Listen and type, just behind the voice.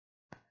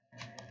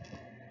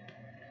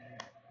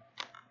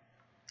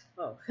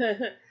Oh,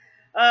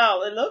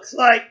 oh, it looks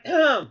like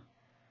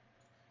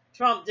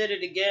Trump did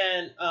it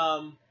again.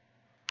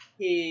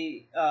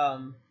 He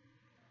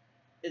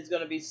is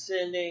going to be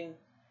sending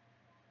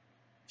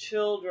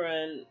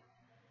children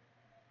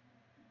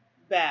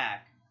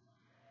back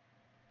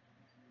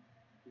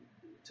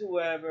to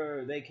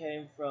wherever they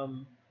came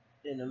from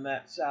in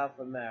South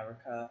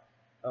America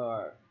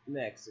or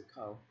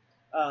Mexico.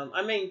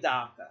 I mean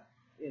DACA,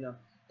 you know,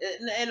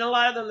 and a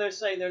lot of them they're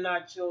saying they're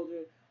not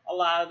children. A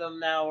lot of them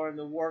now are in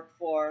the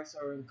workforce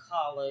or in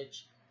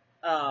college.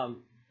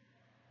 Um,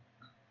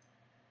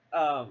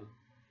 um,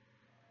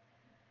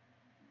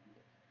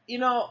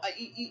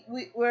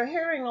 we're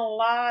hearing a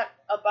lot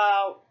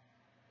about,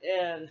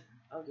 and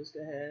I'll just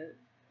go ahead.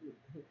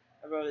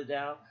 I wrote it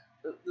down.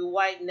 The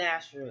white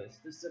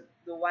nationalists,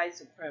 the white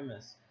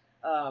supremacists,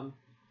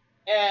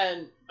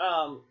 and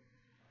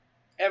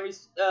every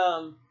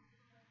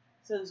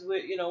since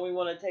we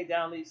want to take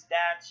down these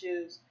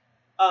statues.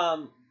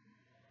 Um,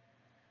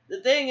 the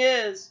thing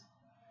is,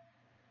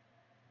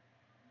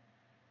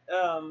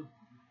 um,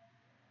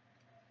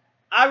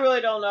 I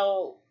really don't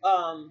know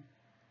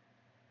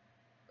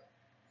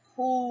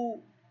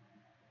who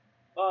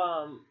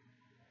our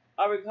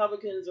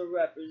Republicans are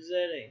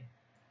representing,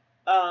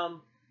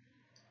 um,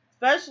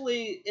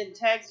 especially in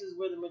Texas,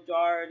 where the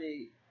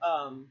majority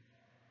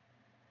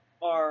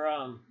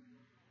are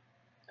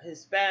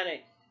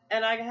Hispanic.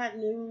 And I had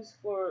news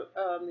for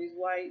these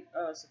white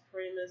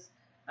supremacists.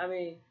 I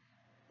mean,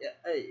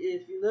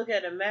 if you look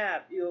at a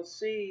map, you'll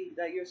see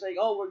that you're saying,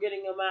 "Oh, we're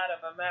getting them out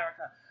of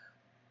America."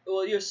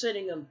 Well, you're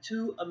sending them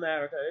to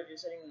America if you're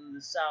sending them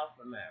to South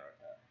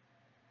America.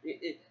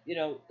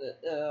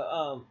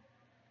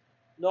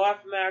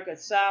 North America,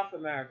 South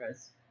America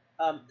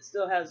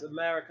still has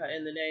America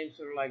in the name,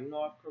 sort of like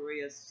North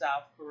Korea,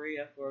 South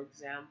Korea, for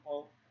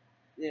example.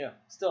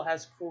 Still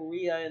has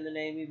Korea in the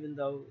name, even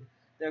though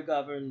they're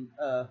governed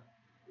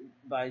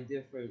by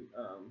different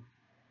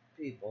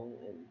people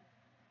and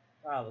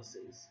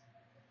policies,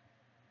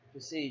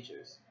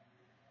 procedures.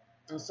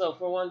 And so,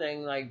 for one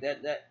thing, like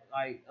that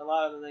like a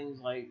lot of the things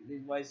like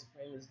these white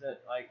supremacists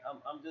that like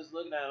I'm just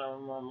looking at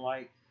them, I'm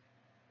like,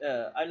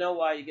 I know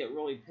why you get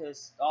really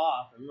pissed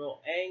off and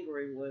real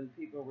angry when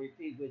people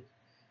repeat with,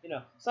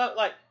 so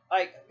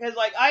because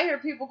like I hear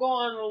people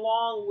going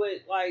along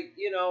with like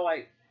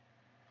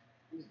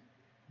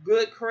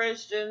good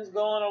Christians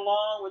going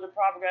along with the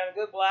propaganda,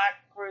 good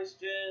black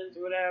Christians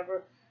or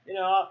whatever.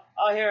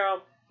 I'll hear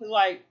them because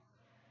like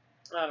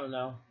I don't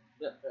know.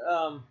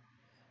 Um,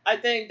 I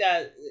think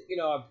that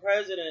our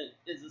president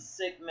is a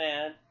sick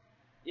man.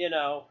 You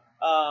know,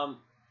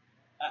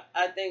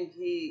 I think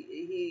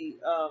he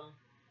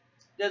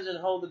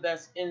doesn't hold the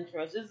best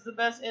interest. This is the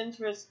best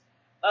interest,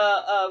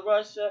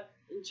 Russia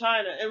and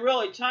China, and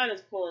really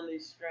China's pulling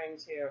these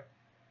strings here.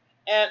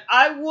 And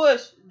I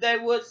wish they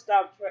would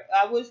stop.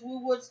 I wish we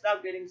would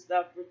stop getting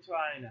stuff from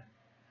China.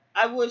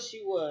 I wish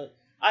you would.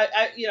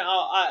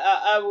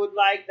 I would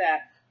like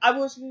that. I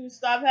wish we would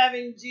stop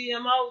having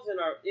GMOs in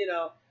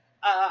our.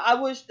 I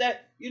wish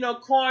that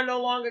corn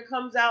no longer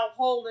comes out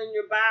whole in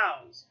your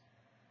bowels.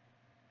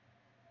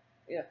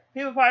 Yeah,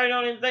 people probably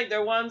don't even think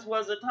there once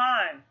was a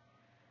time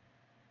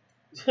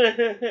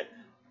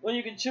when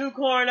you could chew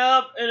corn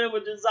up and it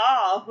would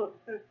dissolve.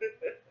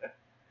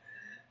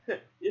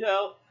 you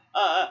know,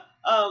 uh,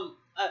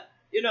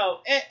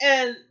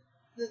 and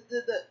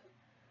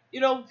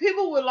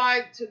people would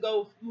like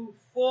to move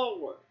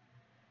forward.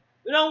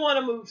 We don't want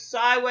to move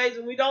sideways,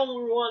 and we don't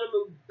want to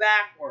move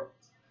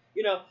backwards.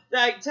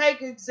 Like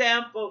take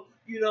example,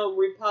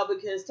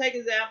 Republicans. Take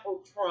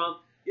example, Trump.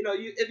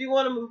 If you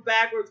want to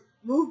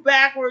move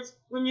backwards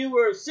when you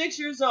were 6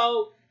 years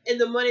old and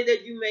the money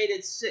that you made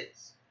at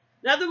 6.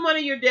 Not the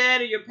money your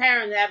dad or your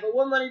parents had, but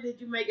what money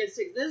did you make at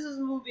 6? This is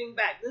moving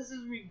back. This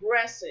is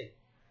regressing.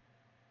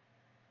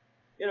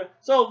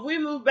 So if we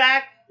move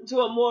back into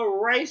a more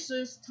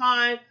racist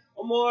time,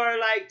 a more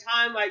like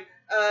time like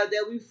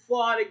that we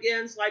fought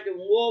against, like in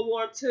World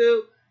War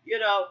II,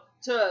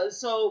 to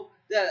so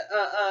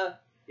that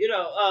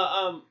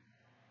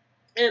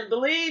and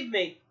believe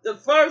me, the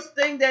first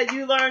thing that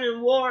you learn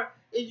in war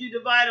is you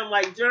divide them,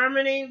 like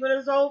Germany when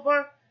it's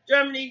over.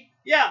 Germany,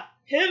 yeah,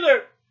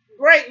 Hitler,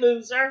 great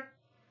loser,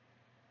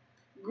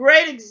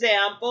 great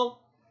example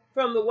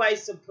from the white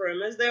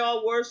supremacists. They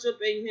all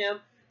worshiping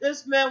him.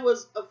 This man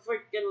was a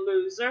freaking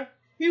loser.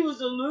 He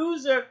was a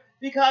loser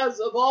because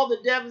of all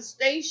the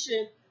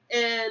devastation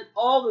and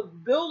all the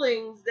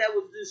buildings that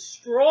was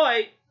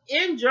destroyed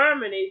in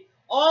Germany,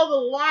 all the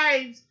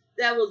lives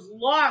that was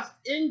lost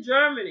in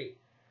Germany.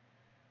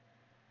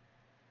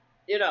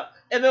 If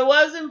it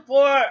wasn't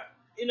for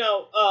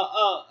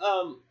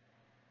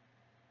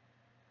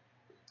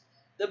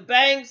the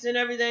banks and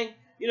everything,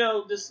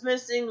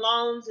 dismissing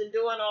loans and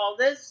doing all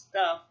this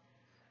stuff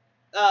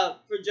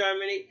for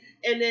Germany.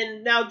 And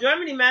then now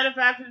Germany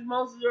manufactures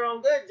most of their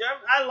own goods.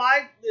 I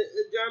like the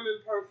German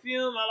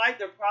perfume. I like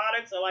their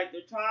products. I like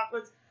their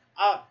chocolates.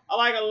 I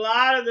like a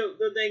lot of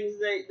the things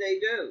they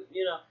do.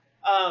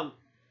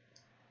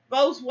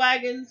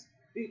 Volkswagens.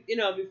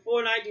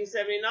 before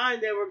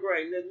 1979 they were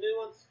great. The new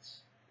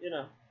ones, you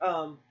know,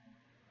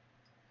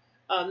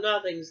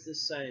 nothing's the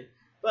same.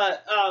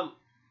 But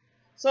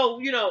so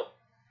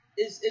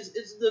it's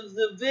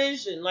the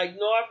vision, like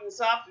North and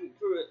South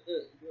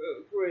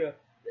Korea,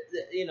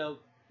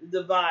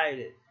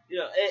 divided,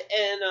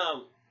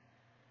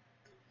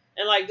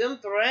 and like them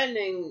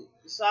threatening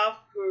South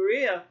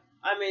Korea.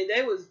 I mean,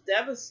 they was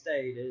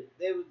devastated.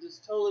 They were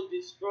just totally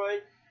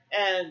destroyed,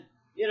 and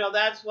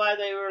that's why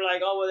they were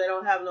like, oh well, they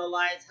don't have no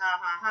lights, ha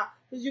ha ha,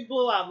 because you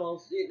blew out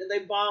they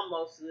bombed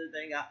most of the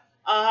thing out.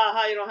 Ha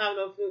ha, you don't have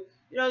no food.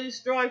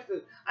 Destroy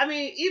food. I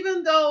mean,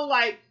 even though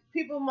like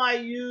people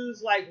might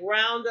use like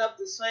Roundup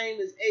the same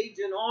as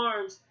Agent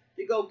Orange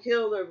to go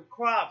kill their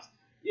crops,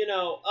 it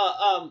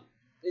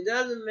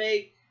doesn't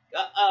make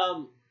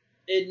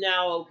it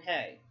now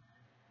okay.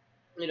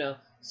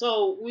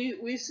 So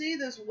we see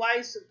this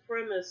white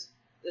supremacist,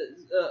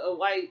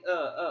 white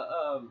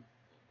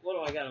what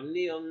do I got them,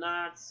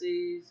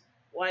 neo-Nazis,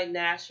 white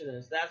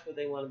nationalists, that's what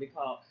they want to be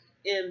called,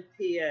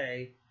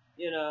 NPA,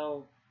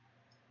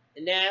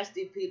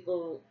 nasty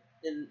people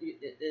in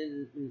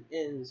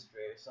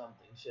industry or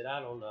something, shit, I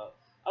don't know.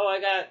 Oh, I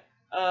got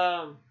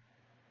I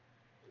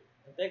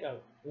think I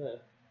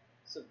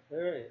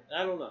superior,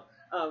 I don't know,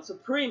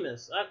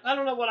 supremacist, I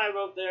don't know what I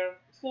wrote there.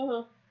 It's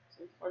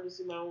hard to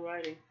see my own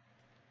writing.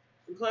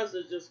 And plus,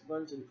 there's just a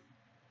bunch of,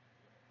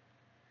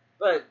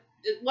 but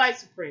it's white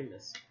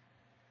supremacists,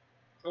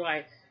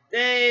 right?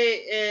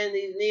 They and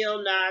these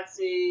neo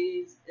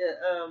Nazis,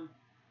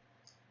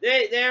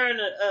 they're in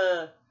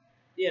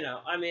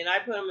I mean, I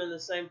put them in the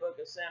same book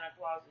as Santa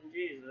Claus and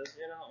Jesus,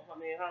 I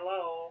mean,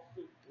 hello.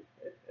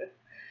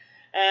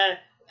 And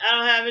I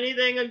don't have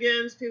anything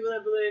against people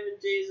that believe in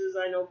Jesus.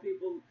 I know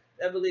people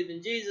that believe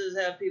in Jesus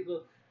have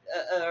people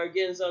are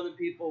against other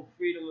people,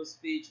 freedom of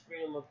speech,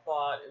 freedom of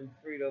thought, and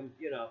freedom,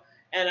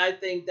 And I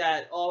think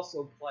that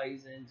also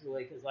plays into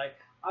it, because like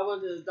I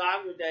went to the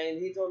doctor today,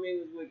 and he told me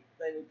it was with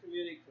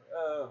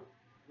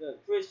the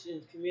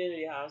Christian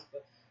community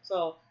hospital.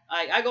 So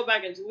I go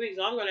back in 2 weeks,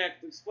 and I'm gonna have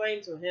to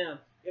explain to him.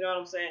 You know what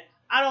I'm saying?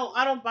 I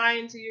don't buy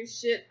into your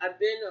shit. I've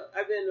been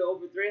to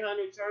over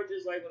 300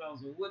 churches, like when I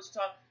was in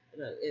Wichita,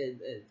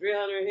 and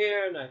 300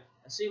 here, and I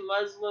see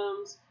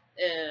Muslims,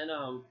 and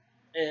I've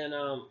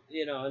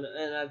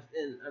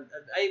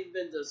even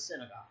been to a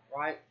synagogue,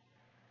 right?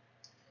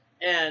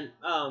 And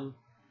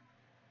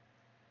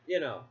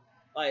the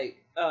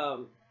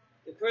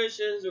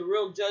Christians are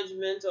real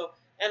judgmental,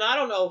 and I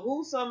don't know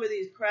who some of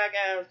these crack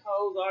ass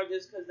hoes are,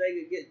 just because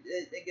they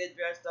get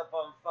dressed up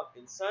on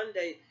fucking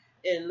Sunday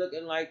and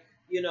looking like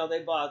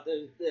they bought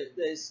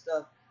their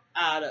stuff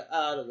out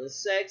of the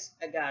sex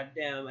a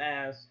goddamn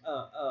ass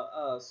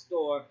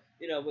store,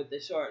 with the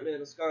short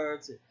little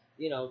skirts and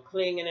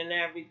clinging and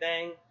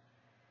everything.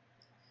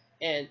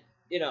 And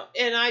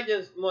and I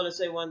just want to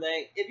say one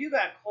thing: if you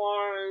got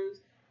corns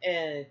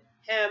and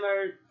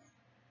hammered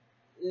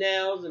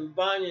nails and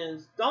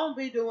bunions, don't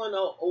be doing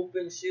no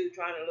open shoe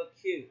trying to look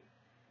cute.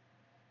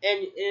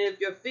 And if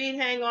your feet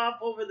hang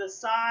off over the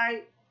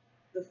side,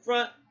 the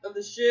front of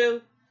the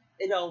shoe,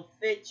 it don't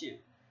fit you.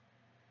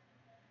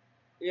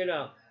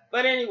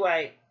 But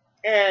anyway,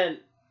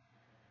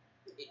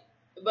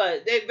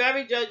 but they're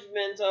very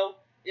judgmental.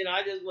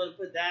 I just want to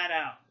put that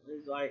out.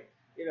 It's like,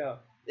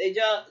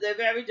 they're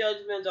very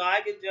judgmental.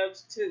 I get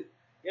judged too.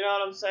 You know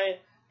what I'm saying?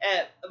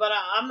 But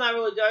I'm not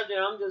really judging.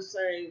 I'm just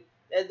saying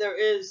that there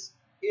is,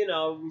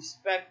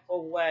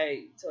 respectful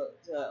way to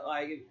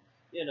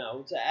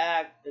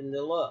act and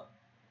to look.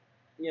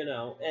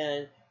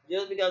 And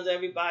just because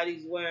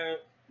everybody's wearing,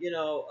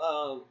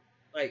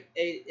 like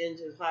 8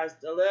 inches high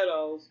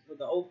stilettos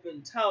with an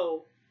open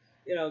toe,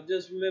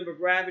 just remember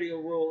gravity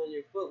will rule and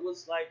your foot will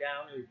slide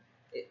down, and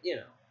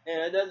and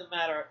it doesn't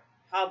matter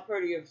how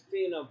pretty your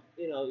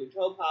your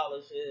toe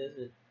polish is,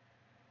 and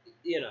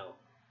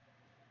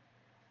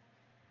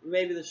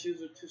maybe the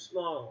shoes are too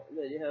small,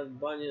 that you have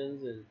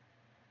bunions and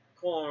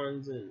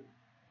corns and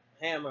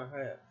hammer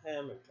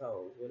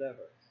toes,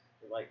 whatever,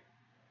 like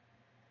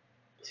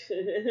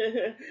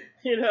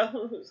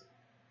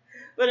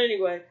But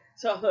anyway,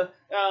 so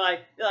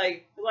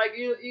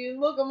you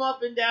look them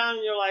up and down,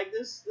 and you're like,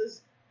 this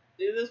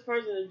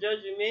person is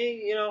judging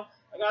me.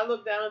 Like I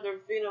look down at their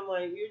feet, I'm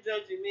like, you're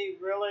judging me,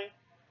 really?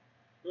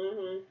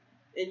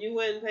 And you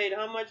went and paid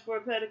how much for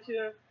a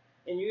pedicure,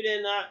 and you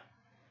did not.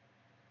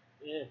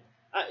 Yeah,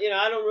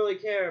 I don't really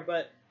care,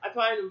 but I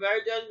find them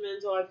very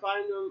judgmental. I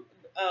find them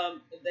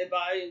they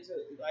buy into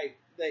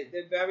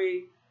they're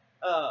very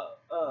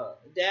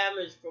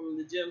damaged from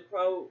the Jim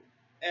Crow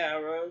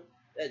era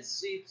that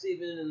seeps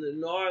even in the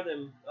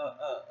northern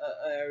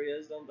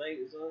areas. Don't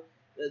think so.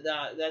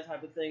 That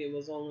type of thing. It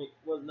was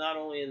not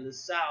only in the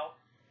South.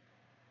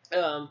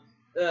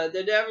 They're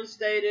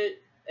devastated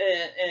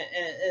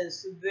and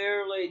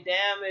severely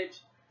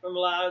damaged from a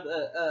lot of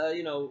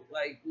the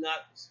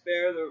not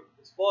spoil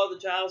the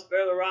child,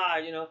 spare the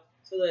rod.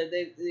 So that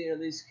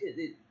these kids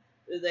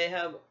they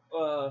have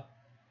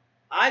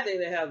I think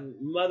they have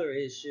mother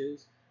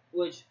issues,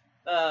 which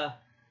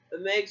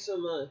makes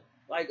them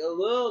like a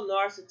little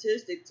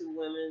narcissistic to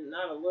women,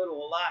 not a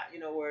little, a lot,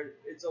 where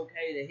it's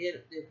okay to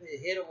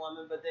hit a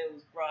woman, but they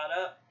was brought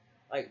up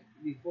like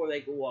before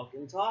they could walk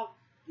and talk,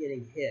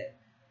 getting hit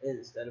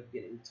instead of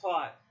getting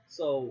taught.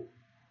 So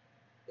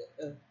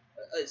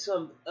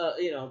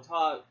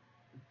taught,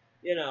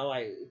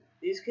 like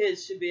these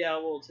kids should be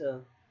able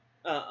to,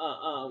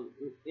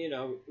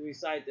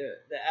 recite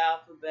the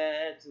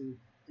alphabet and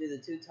do the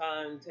 2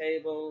 time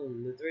table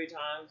and the 3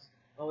 times,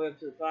 all the way up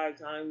to the 5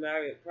 time,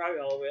 marry probably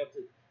all the way up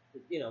to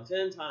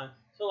 10 times.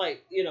 So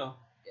like 3,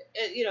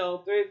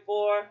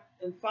 4,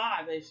 and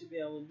 5, they should be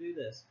able to do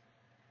this.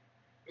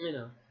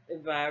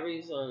 It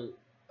varies on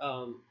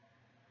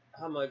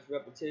how much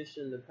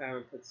repetition the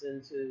parent puts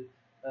into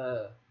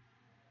uh,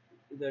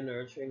 the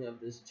nurturing of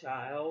this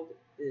child,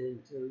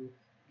 and to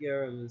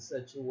gear them in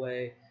such a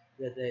way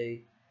that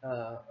they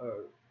are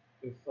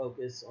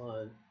focused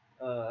on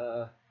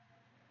uh,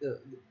 the,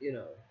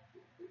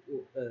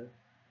 uh,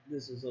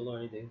 this is a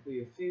learning thing for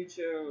your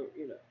future,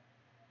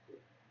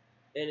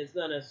 and it's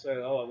not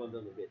necessarily, oh, I want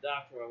them to be a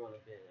doctor, I want to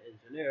be an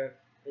engineer.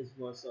 It's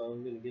more so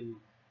I'm going to give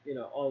them,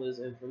 all this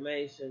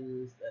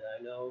information that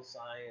I know,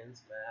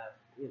 science, math,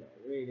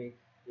 reading,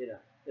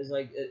 It's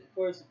like, of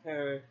course, the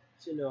parent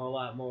should know a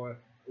lot more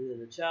than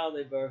the child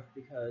they birth,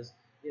 because,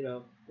 we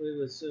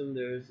would assume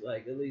there's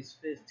like at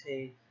least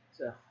 15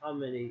 to how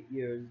many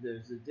years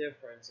there's a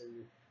difference.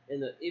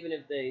 And even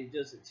if they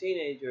just a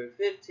teenager,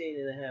 15,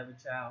 and they have a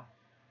child,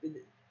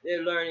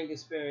 their learning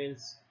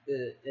experience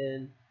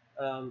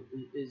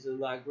is a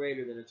lot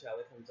greater than a child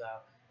that comes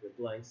out with a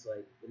blank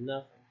slate with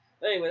nothing.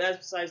 But anyway, that's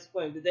besides the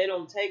point. But they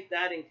don't take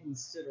that in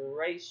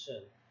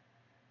consideration.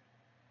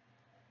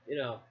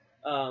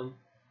 Um,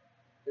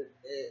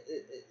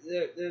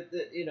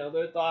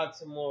 their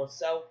thoughts are more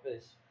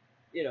selfish.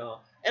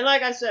 And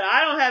like I said,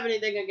 I don't have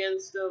anything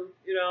against them.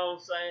 You know what I'm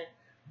saying?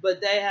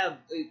 But they have,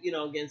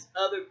 against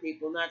other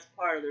people, and that's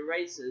part of the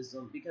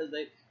racism, because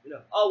they,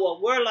 oh well,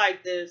 we're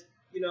like this.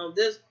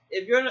 This,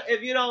 if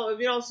you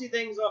don't see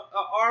things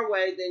our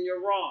way, then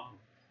you're wrong.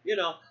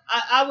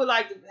 I would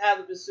like to have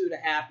the pursuit of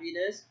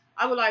happiness.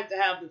 I would like to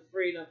have the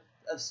freedom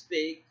of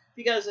speak,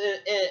 because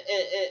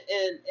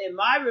in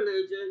my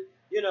religion,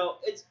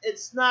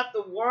 it's not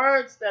the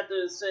words that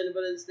they're sin,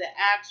 but it's the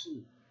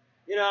action.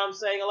 You know what I'm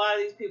saying? A lot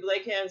of these people, they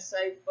can't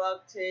say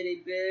fuck,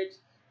 titty, bitch,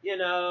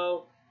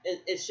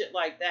 and shit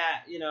like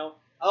that.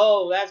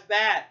 Oh, that's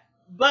bad.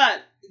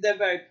 But they're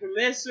very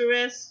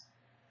promiscuous.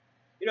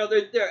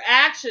 They're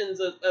actions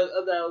of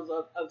those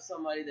of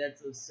somebody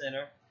that's a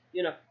sinner.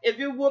 If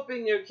you're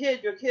whooping your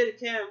kid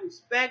can't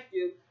respect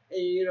you,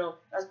 and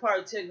that's part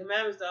of the 10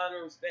 Commandments, to honor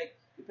and respect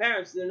your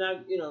parents. They're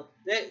not,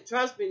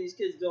 trust me, these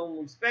kids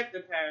don't respect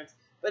their parents,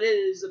 but it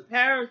is the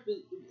parents'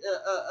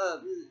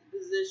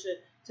 position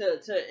to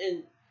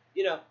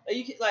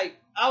you can, like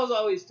I was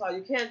always taught,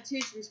 you can't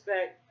teach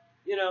respect,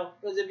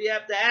 because if you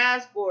have to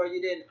ask for it,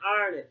 you didn't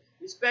earn it.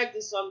 Respect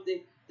is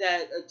something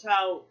that a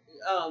child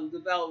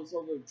develops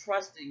over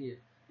trusting you.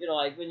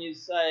 Like when you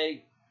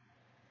say,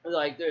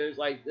 like there's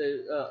like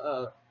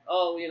the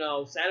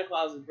Santa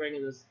Claus is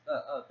bringing this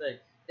thing.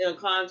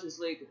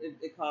 Unconsciously,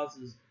 it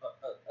causes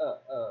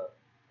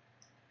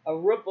a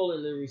ripple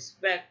in the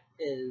respect,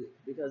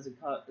 because of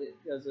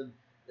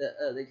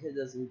the kid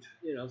doesn't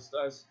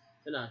starts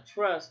to not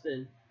trust,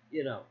 and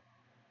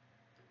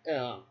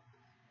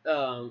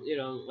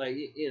like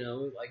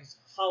it's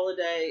a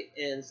holiday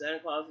and Santa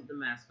Claus is the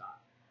mascot.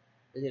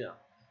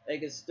 They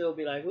can still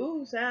be like,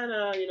 ooh,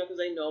 Santa, because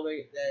they know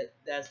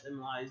that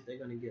symbolizes they're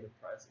going to get a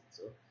present.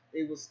 So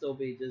they will still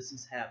be just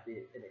as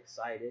happy and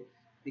excited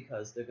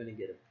because they're going to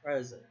get a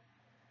present.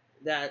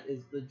 That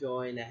is the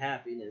joy and the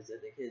happiness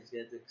that the kids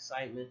get, the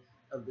excitement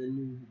of the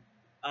new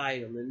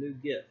item, the new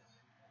gift.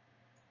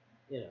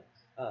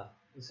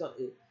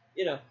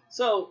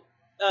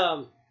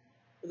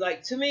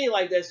 Like to me,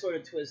 like that's sort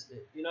of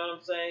twisted. You know what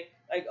I'm saying?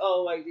 Like,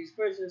 oh, like these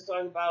Christians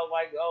talking about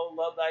like, oh,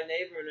 love thy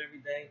neighbor and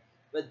everything,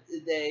 but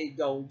they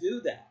don't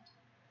do that.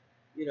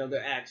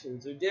 Their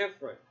actions are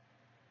different.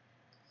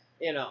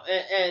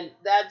 And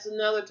that's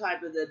another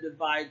type of that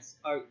divides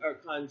our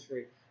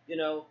country. And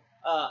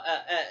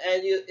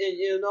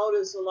you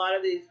notice a lot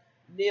of these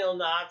neo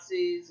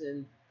Nazis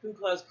and Ku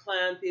Klux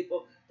Klan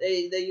people,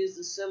 they use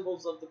the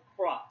symbols of the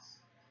cross.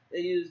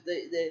 They use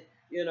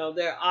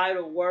their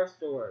idol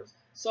worshippers.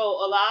 So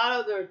a lot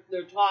of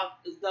their talk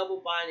is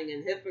double binding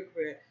and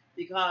hypocrite,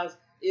 because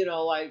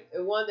like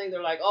one thing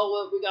they're like, oh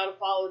well, we got to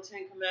follow the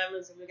 10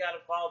 Commandments and we got to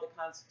follow the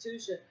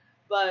Constitution,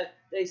 but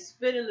they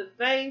spit in the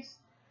face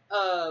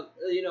of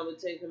the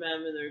 10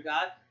 Commandments of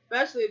God,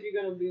 especially if you're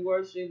going to be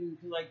worshiping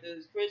like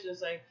those Christians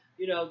saying,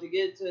 to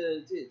get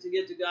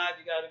to God,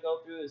 you got to go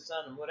through His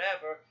Son and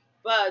whatever.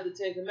 But the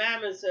 10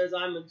 Commandments says,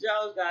 I'm a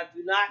jealous God.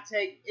 Do not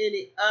take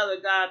any other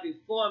God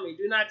before me.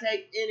 Do not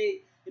take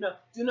any,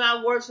 do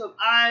not worship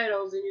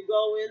idols. And you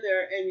go in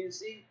there and you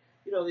see,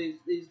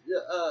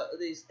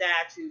 these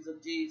statues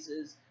of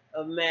Jesus,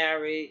 of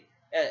Mary,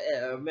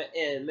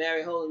 and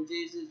Mary holding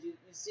Jesus. You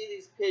see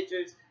these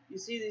pictures. You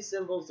see these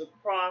symbols of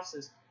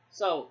crosses.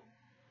 So,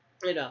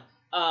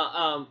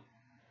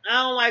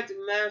 I don't like to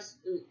mess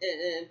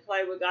and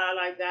play with God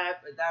like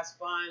that, but that's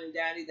fine. And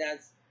Daddy,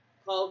 that's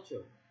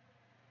culture.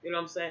 You know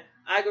what I'm saying?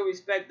 I can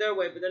respect their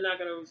way, but they're not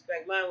gonna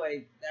respect my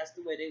way. That's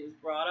the way they was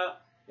brought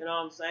up. You know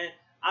what I'm saying?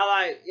 I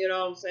like, you know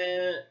what I'm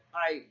saying?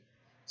 Like,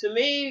 to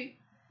me,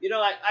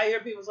 like I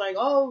hear people saying,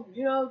 "Oh,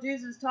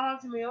 Jesus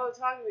talk to me. Oh,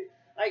 talk to me."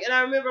 Like, and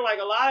I remember like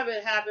a lot of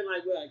it happened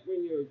like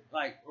when you're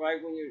like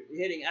right when you're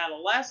hitting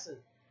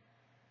adolescence.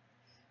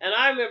 And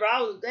I remember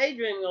I was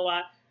daydreaming a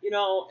lot,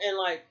 and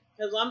like,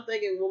 because I'm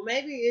thinking, well,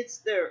 maybe it's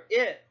their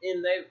it,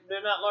 and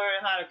they're not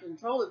learning how to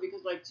control it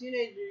because like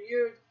teenager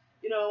years,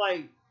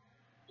 like,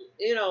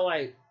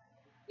 like,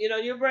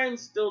 your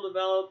brain's still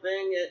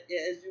developing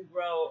as you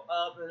grow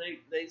up, and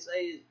they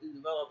say it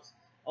develops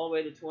all the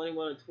way to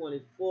 21 or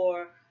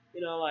 24.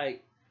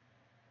 Like,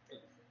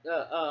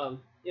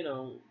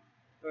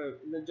 for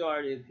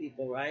majority of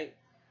people, right?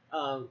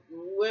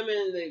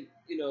 Women, they,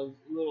 a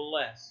little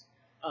less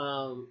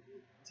um,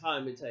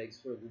 time it takes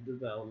for the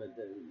development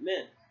than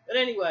men. But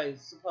anyway,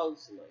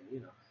 supposedly,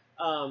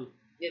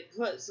 it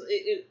puts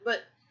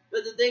but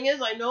the thing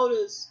is, I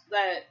noticed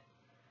that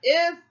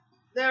if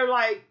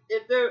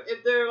if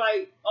they're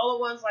like all at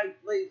once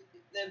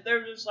if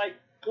they're just like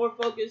more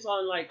focused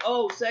on like,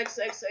 oh, sex,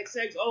 sex, sex,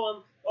 sex,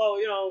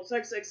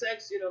 sex, sex,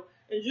 sex,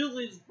 and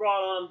usually it's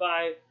brought on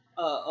by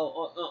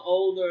an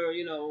older,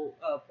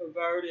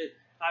 perverted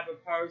type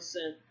of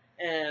person,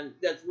 and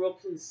that's real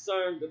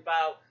concerned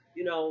about,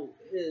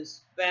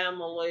 his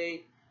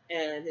family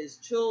and his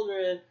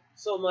children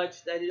so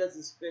much that he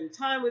doesn't spend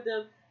time with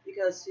them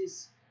because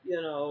he's,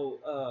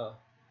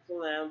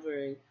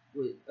 philandering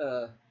with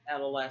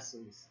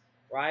adolescents,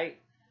 right?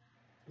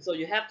 So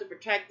you have to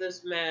protect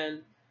this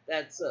man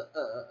that's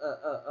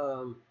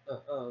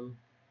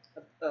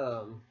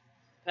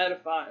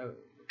pedophile,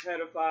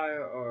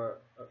 or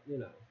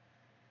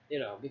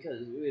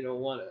because we don't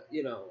want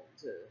to,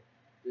 to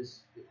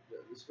dis-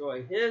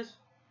 destroy his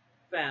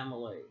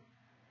family,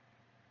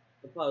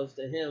 opposed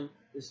to him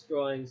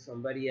destroying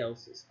somebody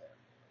else's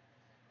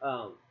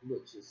family,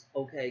 which is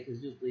okay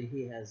because usually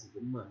he has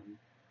the money.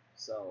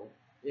 So,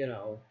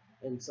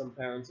 and some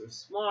parents are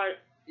smart,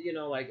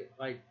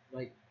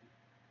 like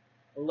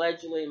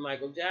allegedly in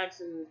Michael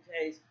Jackson's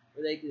case,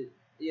 where they could,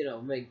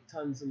 make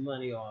tons of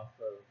money off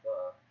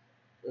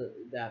of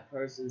that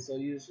person. So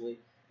usually,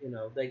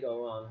 they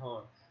go on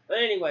harm. But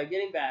anyway,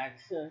 getting back,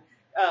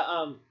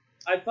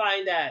 I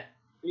find that,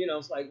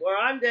 it's like where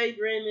I'm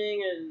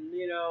daydreaming and,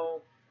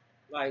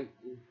 like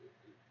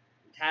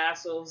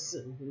castles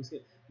and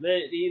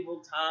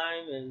medieval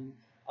time and,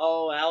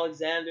 oh,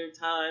 Alexander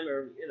time,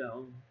 or,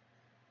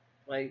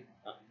 like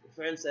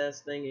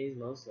princess thingies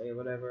mostly, or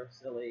whatever,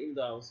 silly, even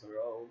though I was so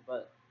old,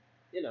 but,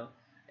 you know,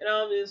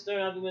 I'm just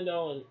staring out the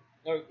window and,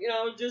 or,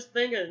 just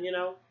thinking,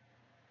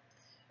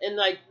 and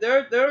like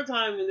their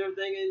time and they're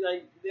thinking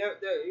like they're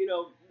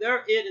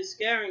their it is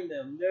scaring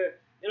them. They're,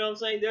 what I'm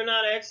saying, they're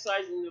not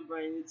exercising their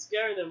brain. It's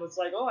scaring them. It's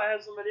like, oh, I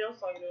have somebody else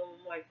talking to them.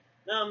 I'm like,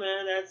 no,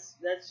 man,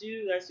 that's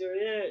you. That's your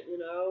it.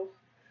 And, all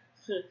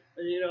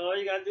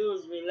you gotta do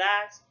is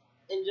relax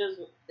and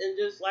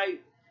just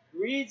like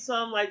read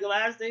some, like the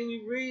last thing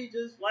you read,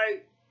 just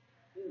like,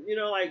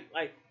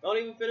 like don't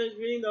even finish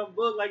reading the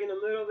book, like in the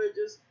middle of it,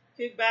 just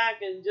kick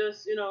back and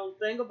just,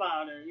 think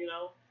about it.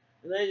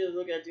 And they just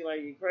look at you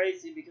like you're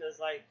crazy because,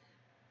 like,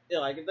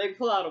 like if they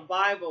pull out a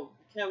Bible,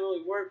 it can't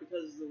really work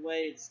because of the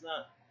way it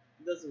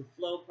doesn't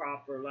flow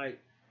proper, like,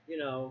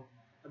 a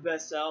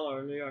bestseller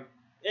in New York.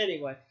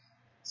 Anyway,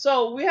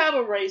 so we have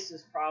a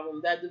racist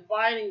problem that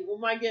dividing. What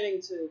am I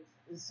getting to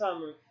in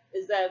summary?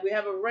 Is that we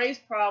have a race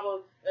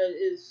problem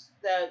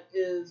that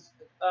is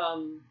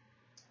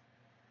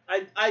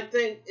I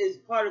think is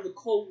part of the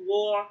Cold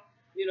War.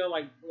 We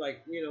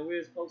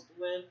were supposed to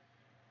win,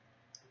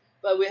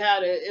 but we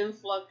had an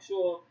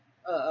influxual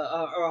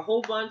or a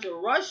whole bunch of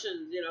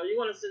Russians. You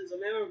want to send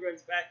some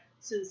immigrants back,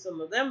 send some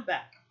of them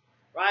back,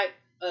 right?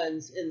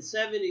 In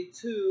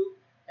 '72,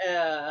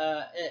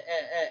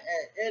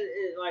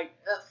 like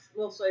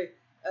we'll say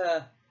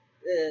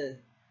the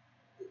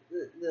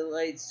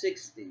late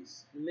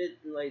 '60s, mid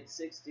and late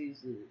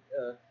 '60s, and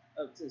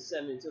up to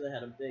 '72, they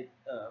had a big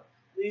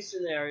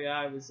leasing area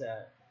I was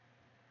at,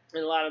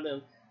 and a lot of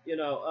them,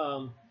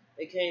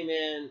 they came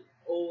in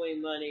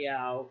owing money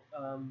out.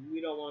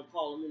 We don't want to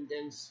call them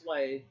indentured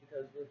slaves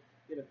because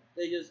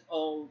they just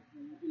owe,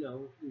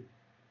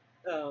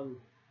 um,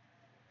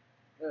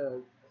 uh,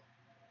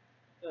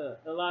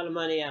 a lot of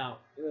money out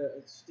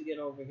to get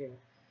over here.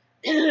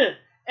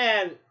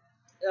 And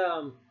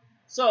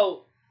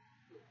so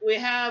we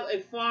have a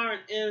foreign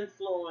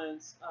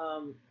influence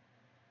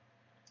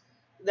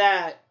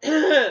that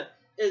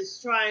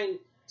is trying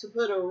to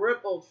put a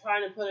ripple,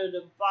 trying to put a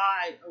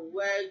divide, a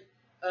wedge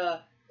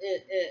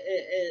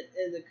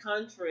in the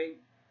country,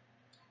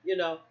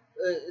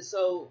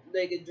 so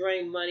they could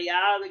drain money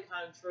out of the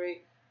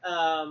country,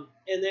 and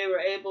they were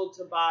able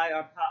to buy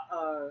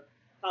our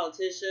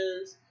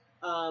politicians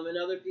and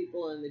other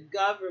people in the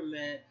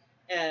government,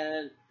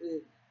 and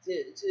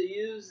to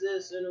use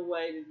this in a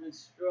way to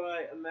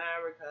destroy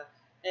America.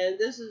 And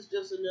this is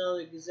just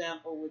another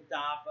example with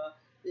DAPA.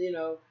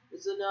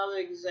 It's another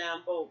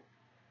example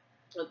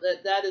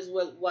that is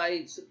what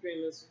white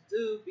supremacists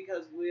do,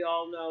 because we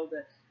all know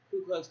that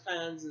Ku Klux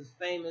Klan is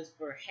famous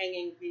for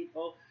hanging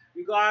people,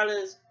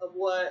 regardless of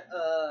what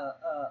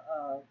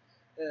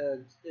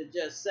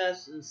Jeff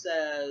Sessions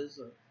says,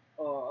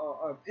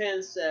 or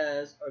Pence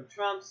says, or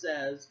Trump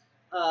says.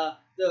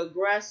 The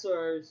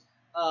aggressors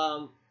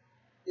um,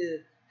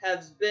 it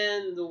has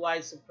been the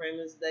white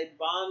supremacists. They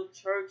bombed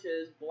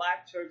churches,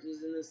 black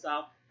churches in the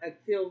South, have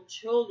killed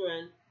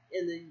children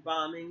in these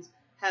bombings,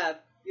 have,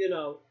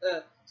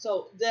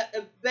 so that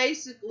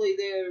basically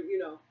they're,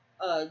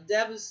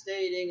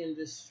 devastating and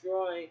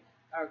destroying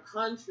our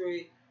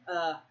country.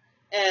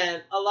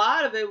 And a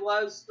lot of it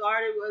was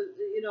started with,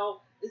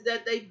 is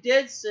that they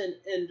did send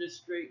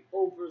industry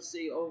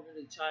overseas over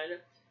to China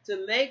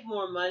to make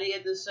more money.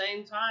 At the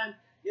same time,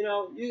 you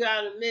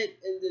got to admit,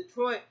 in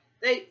Detroit,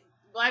 they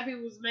black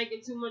people was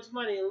making too much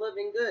money and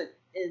living good,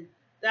 and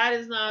that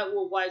is not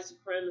what white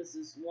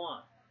supremacists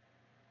want.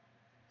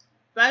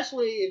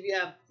 Especially if you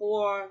have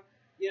poor,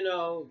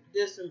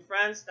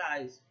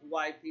 disenfranchised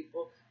white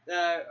people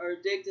that are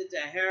addicted to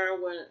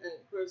heroin and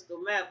crystal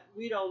meth.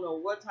 We don't know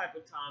what type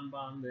of time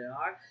bomb they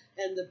are,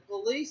 and the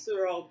police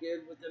are all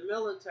good with the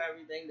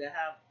military thing to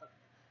have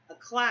a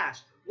clash.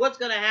 What's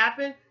going to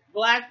happen?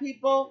 Black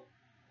people,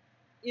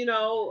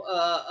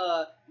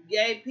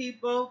 gay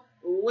people,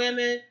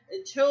 women,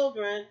 and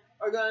children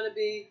are going to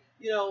be,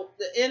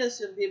 the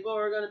innocent people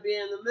are going to be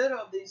in the middle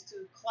of these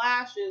two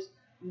clashes.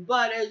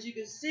 But as you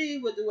can see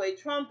with the way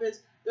Trump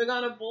is, they're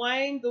going to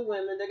blame the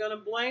women, they're going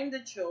to blame the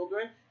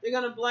children, they're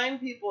going to blame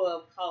people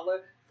of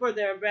color for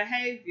their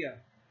behavior.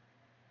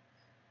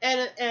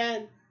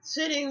 And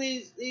sitting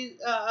these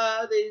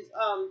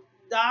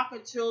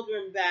DACA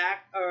children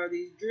back, or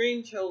these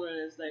dream children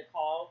as they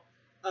call,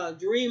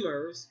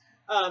 dreamers,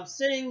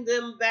 sitting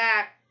them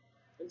back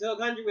into a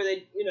country where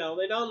they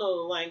don't know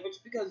the language,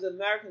 because the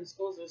American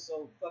schools are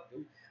so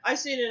fucking. I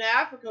see it in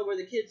Africa where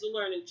the kids are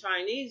learning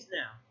Chinese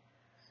now.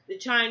 The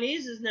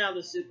Chinese is now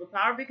the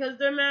superpower because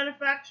they're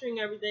manufacturing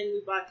everything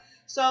we buy.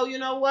 So you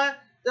know what?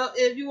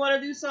 If you want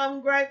to do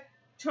something great,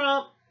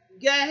 Trump,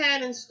 go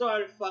ahead and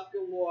start a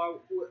fucking war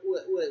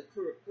with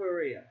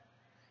Korea.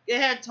 Go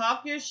ahead,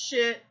 talk your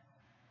shit,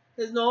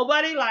 because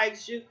nobody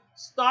likes you.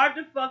 Start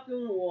the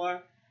fucking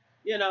war.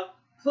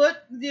 Put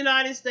the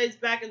United States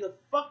back in the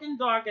fucking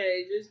dark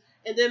ages,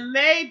 and then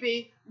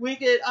maybe we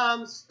could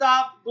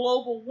stop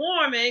global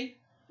warming,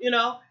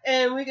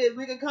 and we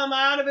could come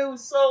out of it with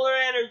solar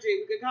energy.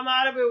 We could come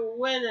out of it with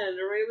wind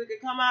energy. We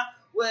could come out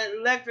with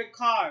electric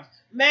cars.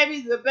 Maybe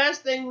the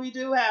best thing we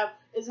do have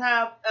is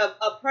have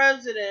a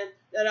president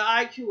that an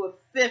IQ of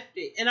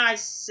 50, and I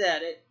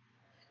said it.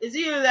 It's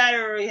either that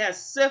or he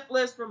has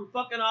syphilis from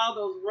fucking all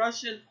those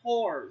Russian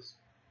whores.